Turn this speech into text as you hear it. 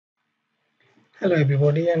Hello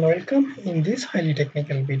everybody and welcome. In this highly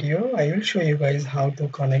technical video, I will show you guys how to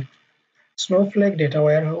connect Snowflake data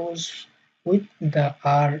warehouse with the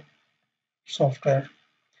R software.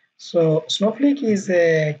 So Snowflake is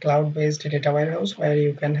a cloud-based data warehouse where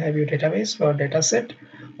you can have your database or dataset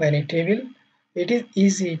or any table. It is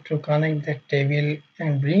easy to connect that table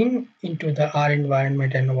and bring into the R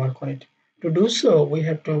environment and work on it. To do so, we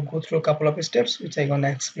have to go through a couple of steps which I'm going to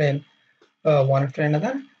explain one after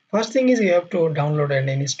another. First thing is you have to download and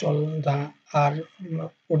install the R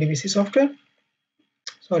ODBC software,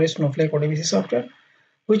 sorry, Snowflake ODBC software,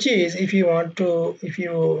 which is if you want to, if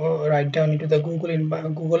you write down into the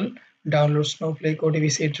Google download Snowflake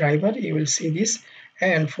ODBC driver, you will see this.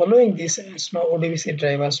 And following this ODBC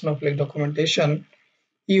driver Snowflake documentation,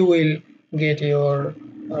 you will get your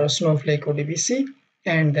Snowflake ODBC.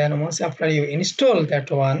 And then once after you install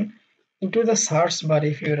that one, into the search bar,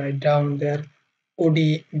 if you write down there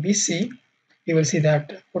ODBC, you will see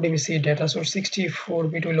that ODBC data source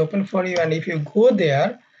 64-bit will open for you. And if you go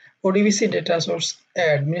there, ODBC data source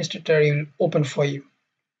administrator will open for you.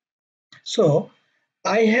 So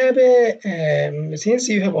I have since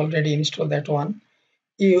you have already installed that one,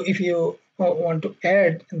 if you want to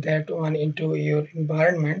add that one into your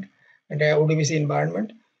environment, the ODBC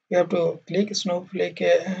environment, you have to click Snowflake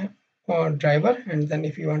driver, and then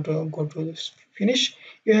if you want to go to finish,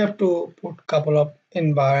 you have to put couple of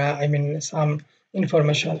some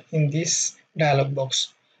information in this dialog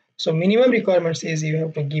box. So minimum requirements is you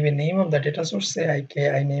have to give a name of the data source. Say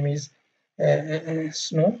I name is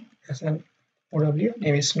snow as an OW,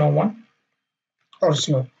 name is snow1 or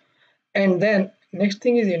snow. And then next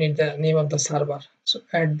thing is you need the name of the server. So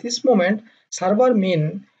at this moment, server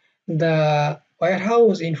mean the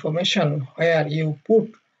warehouse information where you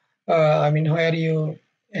put where you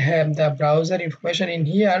have the browser information in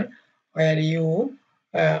here, where you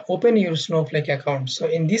open your Snowflake account. So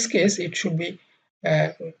in this case it should be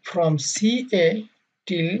from CA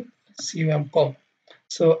till CUM.com.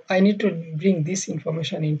 So I need to bring this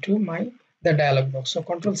information into the dialog box. So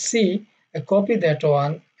Control C, I copy that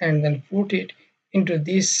one and then put it into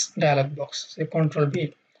this dialog box. So Control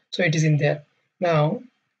B. So it is in there. Now,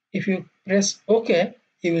 if you press OK,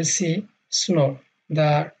 you will see snow.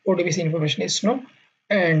 The ODBC information is snow,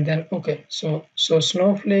 and then OK. So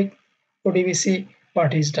Snowflake ODBC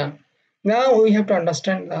part is done. Now we have to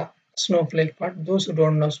understand the Snowflake part. Those who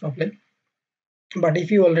don't know Snowflake, but if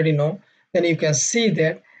you already know, then you can see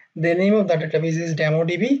that the name of the database is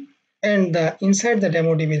DemoDB, and inside the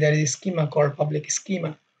DemoDB there is a schema called public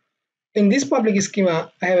schema. In this public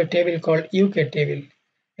schema, I have a table called UK table,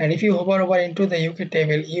 and if you hover over into the UK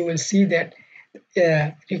table, you will see that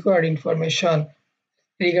required information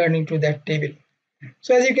regarding to that table.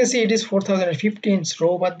 So as you can see, it is 4015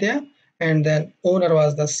 row over there, and then owner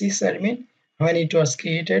was the sysadmin when it was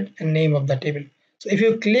created, and name of the table. So if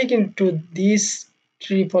you click into this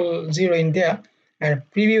 000 in there and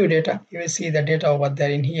preview data, you will see the data over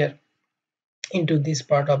there in here into this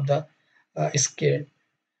part of the screen.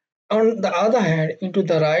 On the other hand, into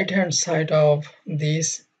the right hand side of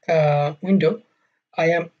this window, I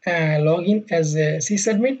am login as a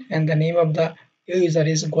sysadmin, and the name of the user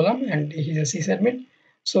is Golam, and he is a sysadmin.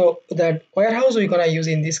 So that warehouse we're gonna use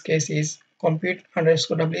in this case is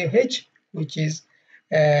compute_wh, which is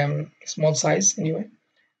small size anyway.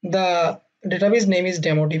 The database name is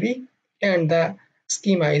DemoDB, and the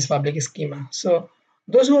schema is public schema. So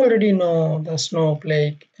those who already know the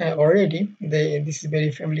Snowflake already, this is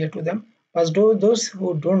very familiar to them. But those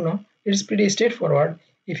who don't know, it's pretty straightforward.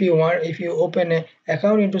 If you open an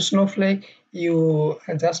account into Snowflake, you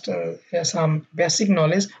just some basic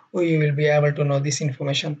knowledge, or you will be able to know this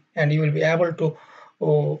information, and you will be able to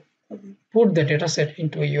put the dataset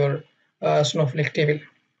into your Snowflake table.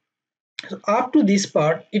 So up to this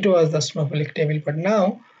part, it was the Snowflake table, but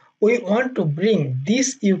now we want to bring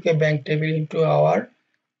this UK bank table into our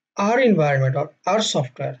environment or our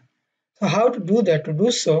software. So how to do that? To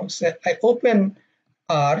do so, I open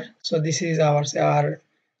R. So this is our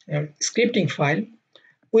scripting file.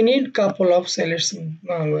 We need couple of, so let's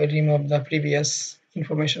remove the previous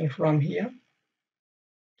information from here.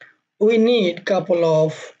 We need couple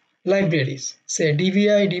of libraries, say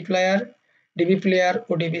DVI, dplyr, dbplayer,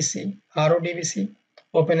 ODBC, RODBC,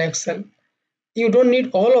 OpenExcel. You don't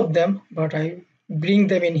need all of them, but I bring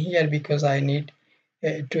them in here because I need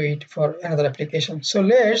to it for another application. So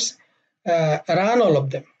let's run all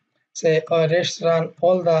of them. Say let's run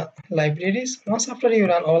all the libraries. Once after you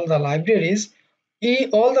run all the libraries,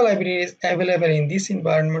 all the libraries available in this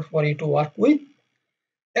environment for you to work with,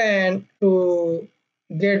 and to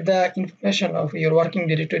get the information of your working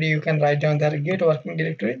directory, you can write down there get working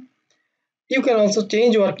directory. You can also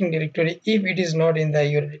change working directory if it is not in the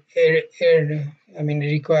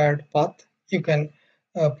required path. You can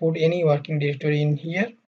put any working directory in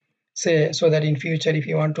here, say, so that in future if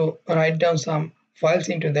you want to write down some files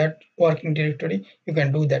into that working directory, you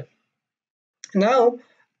can do that. Now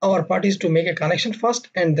our part is to make a connection first,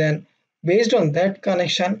 and then based on that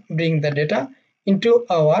connection bring the data into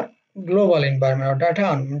our global environment or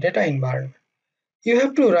data environment. You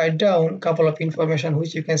have to write down a couple of information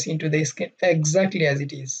which you can see into the screen exactly as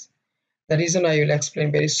it is. The reason I will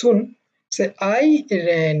explain very soon. Say I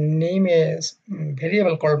name a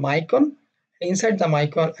variable called mycon. Inside the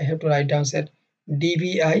mycon, I have to write down said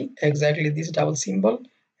dvi, exactly this double symbol,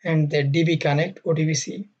 and the db connect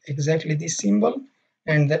odbc, exactly this symbol,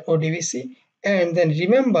 and the odbc. And then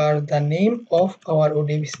remember the name of our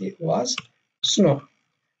odbc was snow.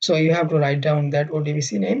 So you have to write down that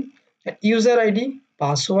odbc name, user id,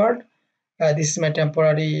 password. This is my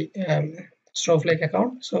temporary Snowflake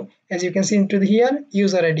account. So as you can see into here,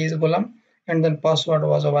 user ID is Golam, and then password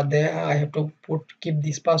was over there. I have to keep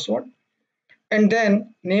this password, and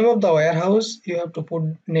then name of the warehouse. You have to put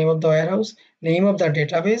name of the warehouse, name of the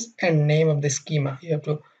database, and name of the schema. You have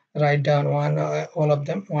to write down all of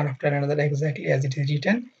them one after another exactly as it is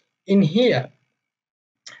written in here.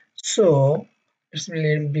 So let's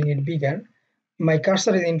bring it bigger. My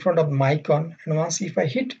cursor is in front of my icon, and once if I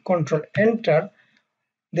hit Control Enter,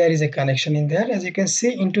 there is a connection in there, as you can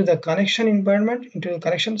see into the connection environment, into the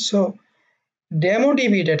connection. So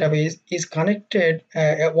DemoDB database is connected,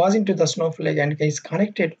 was into the Snowflake and is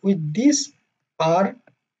connected with this R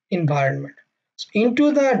environment. So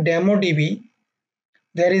into the DemoDB,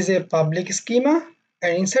 there is a public schema,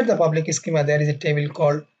 and inside the public schema, there is a table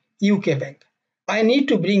called UK Bank. I need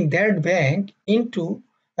to bring that bank into,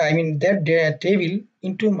 that table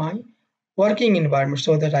into my working environment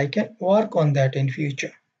so that I can work on that in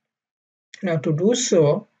future. Now to do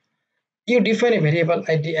so, you define a variable.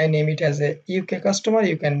 I name it as a UK customer.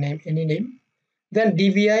 You can name any name. Then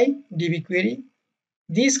DVI, DB query,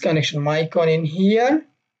 this connection, my icon in here,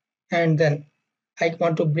 and then I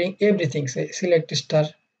want to bring everything, say select star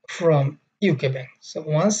from UK Bank. So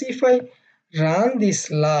once if I run this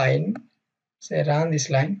line,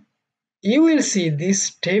 you will see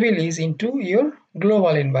this table is into your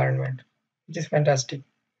global environment, which is fantastic.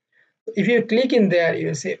 If you click in there, you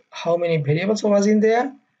will see how many variables was in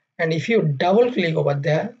there, and if you double click over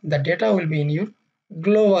there, the data will be in your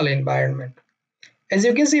global environment. As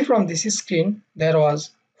you can see from this screen, there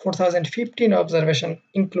was 4015 observation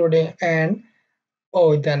including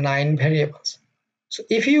the 9 variables. So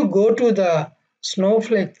if you go to the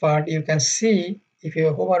Snowflake part, you can see, if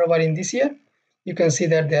you hover over in this here, you can see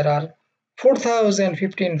that there are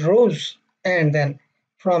 4015 rows, and then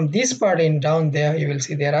from this part in down there, you will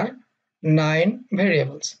see there are 9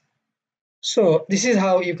 variables. So this is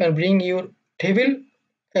how you can bring your table,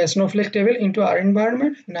 a Snowflake table, into our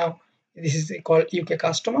environment. Now this is called UK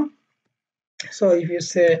customer. So if you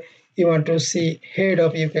say you want to see head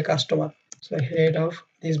of UK customer, so head of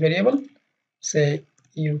this variable, say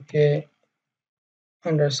UK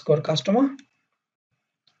underscore customer.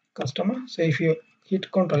 So if you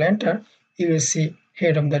hit Control Enter, you will see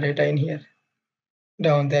head of the data in here,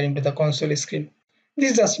 down there into the console screen.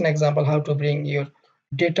 This is just an example how to bring your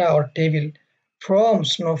data or table from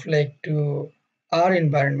Snowflake to our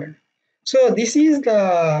environment. So this is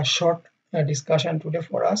the short discussion today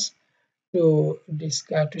for us to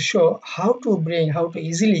show how to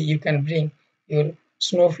easily you can bring your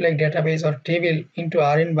Snowflake database or table into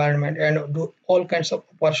our environment and do all kinds of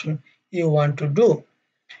operation you want to do.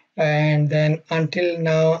 And then until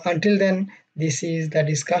then, this is the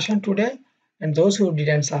discussion today, and those who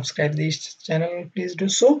didn't subscribe this channel, please do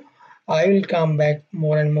so. I will come back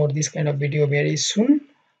more and more this kind of video very soon.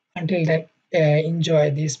 Until then,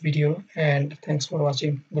 enjoy this video and thanks for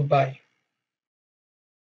watching. Goodbye.